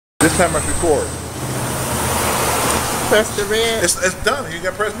This time I record. Press the red. It's done. You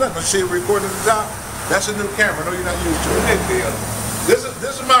got to press nothing. See it recording at the top. That's a new camera. No, you're not used to it. This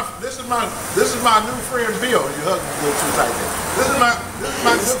is my new friend Bill. You hug me a little too tight there. This is my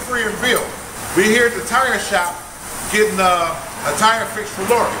good friend Bill. We here at the tire shop getting a tire fix for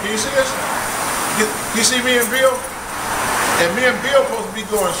Laurie. Can you see this? You see me and Bill? And me and Bill supposed to be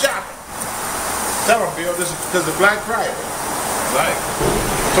going shopping. Tell him, Bill, this is because of Black Friday. Right.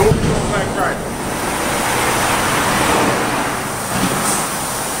 So we'll be doing Black Friday.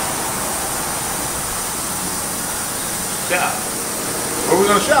 Shop. Where we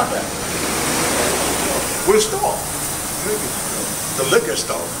gonna shop at? Which store? The liquor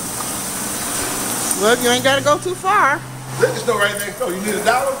store. Well, you ain't gotta go too far. Liquor store right next door. You need $1?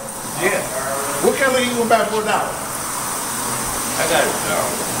 Yeah. What kind of liquor you gonna buy for $1? I got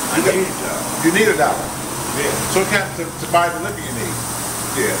 $1. You need $1. Yeah. So what kind to buy the liquor you need?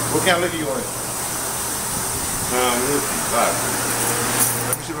 Yeah. What kind of liquor you want? Let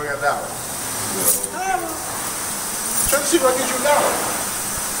me see if I got $1. Try to see if I get you $1.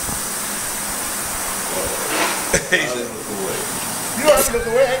 You don't have to look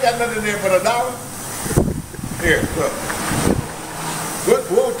away. I ain't got nothing in there but $1. Here, look. What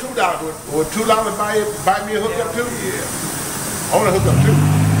would $2? Would $2 buy me a hookup too? Yeah. I want a hookup too.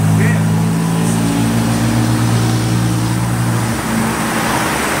 Yeah.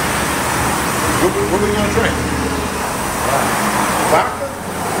 What are we gonna drink? Vodka?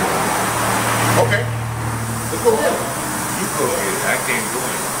 Okay. Let's go get it. You go get it. I can't go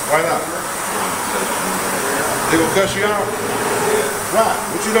in. Why not? They gonna cuss you out? Why?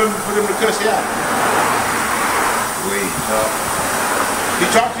 What you done for them to cuss you out? The way he talk. He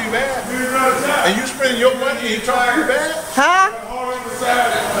talked to you bad? And you spending your money and he talked to you bad? Huh?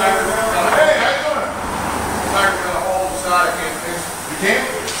 Hey, how you doing? I'm gonna hold the side. I can't fix it. You can't?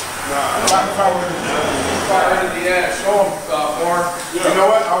 Nah. Fire into the ass. Show him, Warren. You know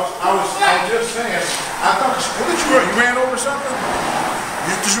what? I was just saying. I thought, what did you run? You ran over something?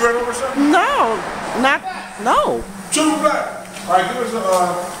 Did you run over something? No, no. Two black. All right, give us a.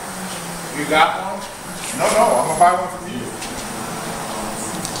 You got one? No, I'm gonna buy one from you.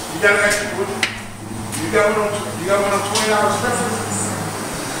 You got an extra? You got one on $20 special?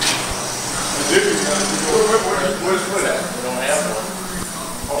 Where's it at? We don't have one.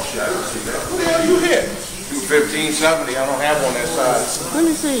 Oh shit, I didn't see that. What the hell you hit? 215.70. I don't have one that size. Let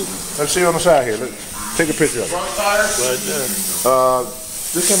me see. Let's see on the side here. Take a picture of it. Front tire? Right there.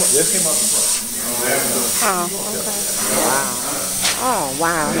 This came out the front. Oh, okay. Wow. Oh,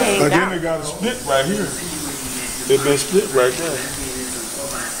 wow. Again, they got a split right here. It been split right there.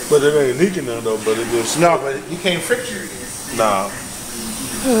 But it ain't leaking now though, but it just... No, but you can't fix it. Nah.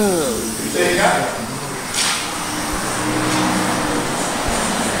 They got it.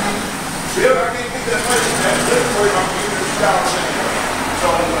 Bill, I can't get that much. That's good for you. I'm giving you $2 anyway. So,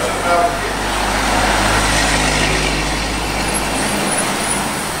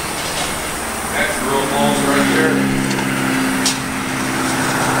 That's real balls right there.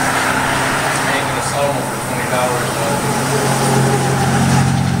 Ain't gonna sell them for $20 though.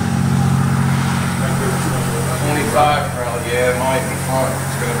 25 probably, yeah, it might be fun.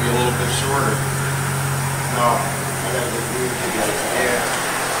 It's gonna be a little bit shorter. no. I gotta get you.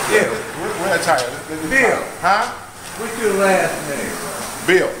 Yeah. Where that tire? Bill. Huh? What's your last name?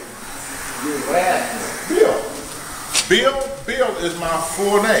 Bill. Your last Bill. Bill is my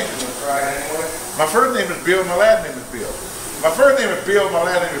full name. name. Right anyway? My first name is Bill, my last name is Bill. My first name is Bill, my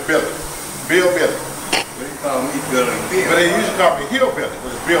last name is Billy. Bill. They call me Billy Bill. But they used to call me Hillbilly,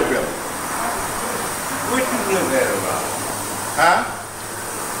 but it's Bill. What you live at around? Huh?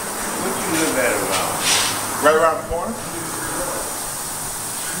 What you live at around? Right around the corner?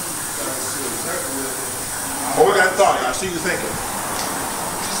 Oh, we got thought. I see you thinking.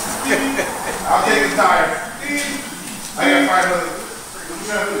 I'll take his tire. I got 500. What you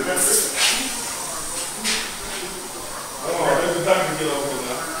trying to do? Oh, there's a time to get over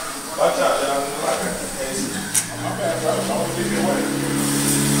now. Watch out, y'all. I'm bad, brother. I want to take you away.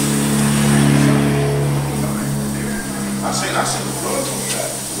 I seen the blood on that.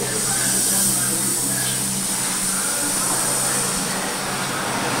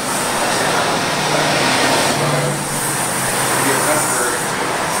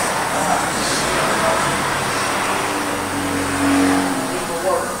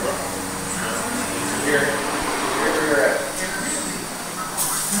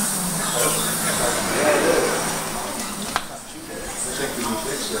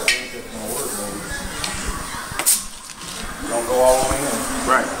 Don't go all the way in.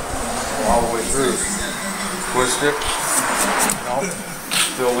 Right. Go all the way through. Twist it. No.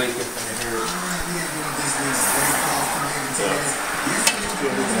 still leaking from here.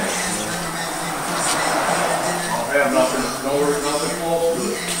 I don't have nothing, nothing falls to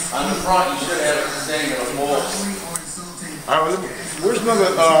it. On the front, you should have it staying in a wall. All right, where's another,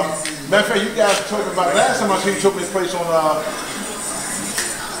 matter of fact, you guys talking about, last time I seen you took this place on,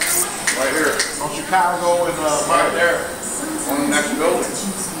 Right here. on Chicago and, Right there. On the next building.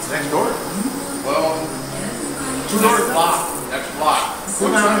 next door. Well, next block. Next block.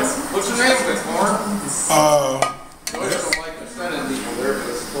 What's the name of it, Lauren? I don't like to send people there, but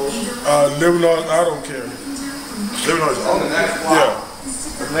it's close. Living on, I don't care. Living on On the next block.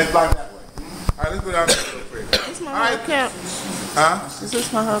 Yeah. the next block that way. All right, let's go down there real quick. This is my hubcap. Huh? Is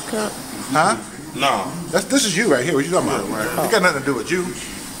this my hubcap? Huh? No. This is you right here. What you talking about? It got nothing to do with you.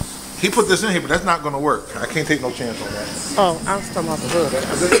 He put this in here, but that's not going to work. I can't take no chance on that. Oh, I was talking about the hood.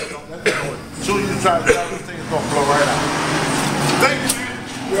 That's not gonna work. As soon as you try to stop this thing, it's going to blow right out. Thank you, man.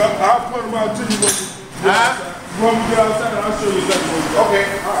 Well, I'll put them out to you when we get outside. I'll show you exactly what you got. Okay,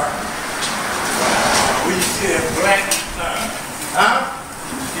 all right. We see a black car. Huh?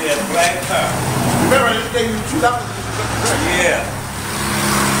 See a black car. Remember, I just gave you $2. Yeah.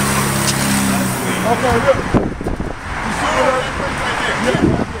 Okay, look. You see that place right there?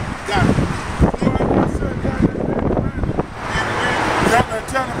 Yeah. Got it. Got that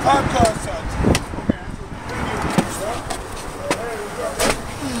kind of podcast out.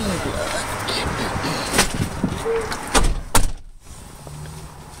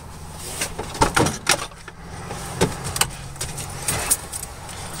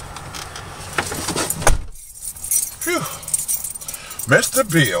 Phew. Mr.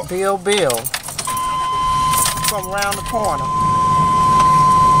 Bill. Bill. From around the corner.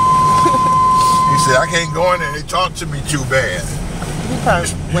 He said, I can't go in there. They talk to me too bad. He probably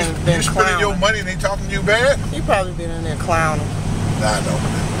been You spending your clowning. money and they talking to you bad? He probably been in there clowning. Nah, no.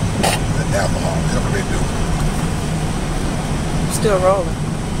 The alcohol. That's what they do. Still rolling.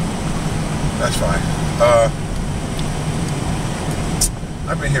 That's fine.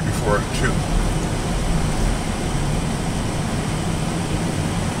 I've been here before too.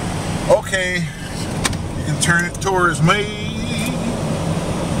 Okay, you can turn it towards me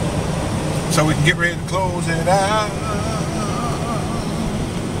so we can get ready to close it out.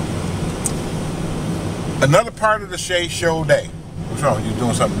 Another part of the Shea Show day. What's wrong? You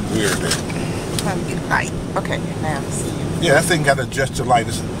doing something weird there? Trying to get light. Okay, now I see you. Yeah, that thing got to adjust the light.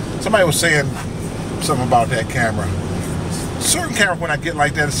 Somebody was saying something about that camera. Certain cameras, when I get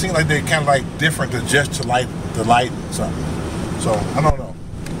like that, it seems like they're kind of like different to adjust to the light and something. So I don't know.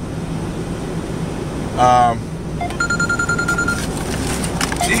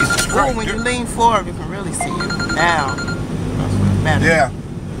 Jesus Christ. Ooh, when you lean forward, you can really see you. Now, better. Yeah.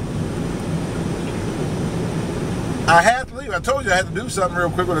 I had to leave. I told you I had to do something real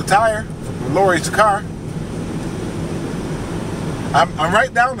quick with a tire for Laurie's car. I'm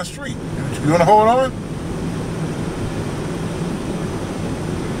right down the street. You want to hold on?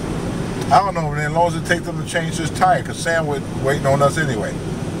 I don't know, but as long as it takes them to change this tire, because Sam was waiting on us anyway.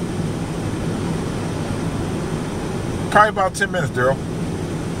 Probably about 10 minutes, Daryl.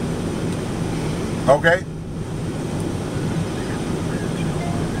 Okay?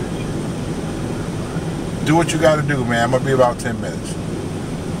 Do what you got to do, man. I'm going to be about 10 minutes.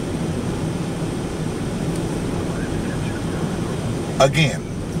 Again,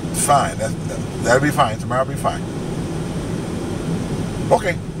 fine. That'll be fine. Tomorrow will be fine.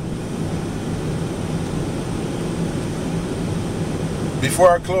 Okay. Before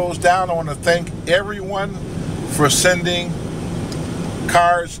I close down, I want to thank everyone for sending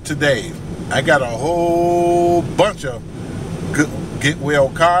cards today. I got a whole bunch of get well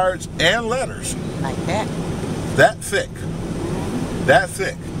cards and letters. Like that. That thick. That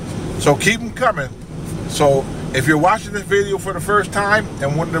thick. So keep them coming. So if you're watching this video for the first time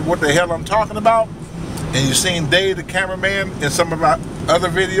and wondering what the hell I'm talking about, and you've seen Dave the cameraman in some of our other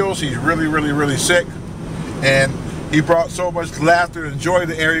videos, he's really, really, really sick. And he brought so much laughter and joy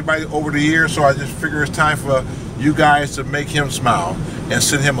to everybody over the years, so I just figure it's time for you guys to make him smile and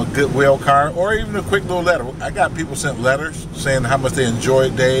send him a goodwill card or even a quick little letter. I got people sent letters saying how much they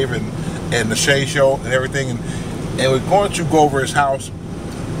enjoyed Dave and the Shea Show and everything. And we're going to go over his house.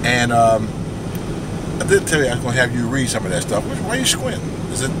 And I did tell you I was going to have you read some of that stuff. Why are you squinting?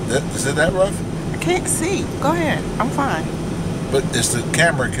 Is it that rough? I can't see. Go ahead. I'm fine. But it's the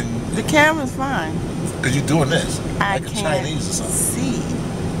camera The camera's fine. because you're doing this I like a can't Chinese or something. see.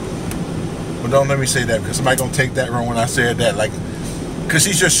 Well, don't let me say that because somebody gonna take that wrong when I said that. Like, because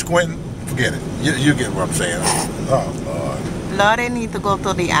he's just squinting. Forget it. You get what I'm saying. Oh Lord. Laurie need to go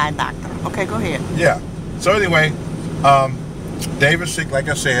to the eye doctor. Okay, go ahead. Yeah. So anyway, David's sick, like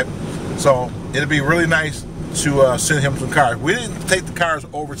I said. So it'd be really nice to send him some cars. We didn't take the cars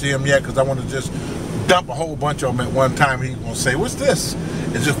over to him yet because I want to just dump a whole bunch of them at one time. He's going to say, what's this?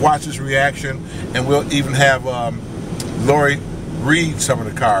 And just watch his reaction. And we'll even have Laurie read some of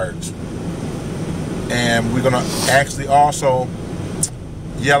the cards. And we're going to actually also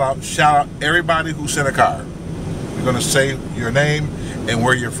shout out everybody who sent a card. We're going to say your name and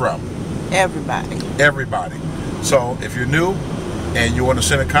where you're from. Everybody. Everybody. So if you're new and you want to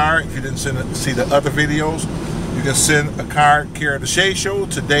send a card, if you didn't see the other videos, you can send a card, care of the Shea Show,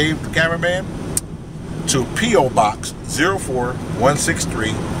 to Dave, the cameraman, to P.O. Box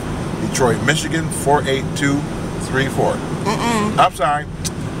 04163, Detroit, Michigan 48234. I'm sorry,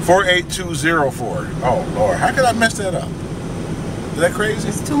 48204. Oh, Lord, how could I mess that up? Is that crazy?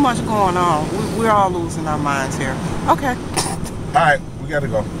 It's too much going on. We're all losing our minds here. Okay. All right, we got to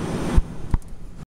go.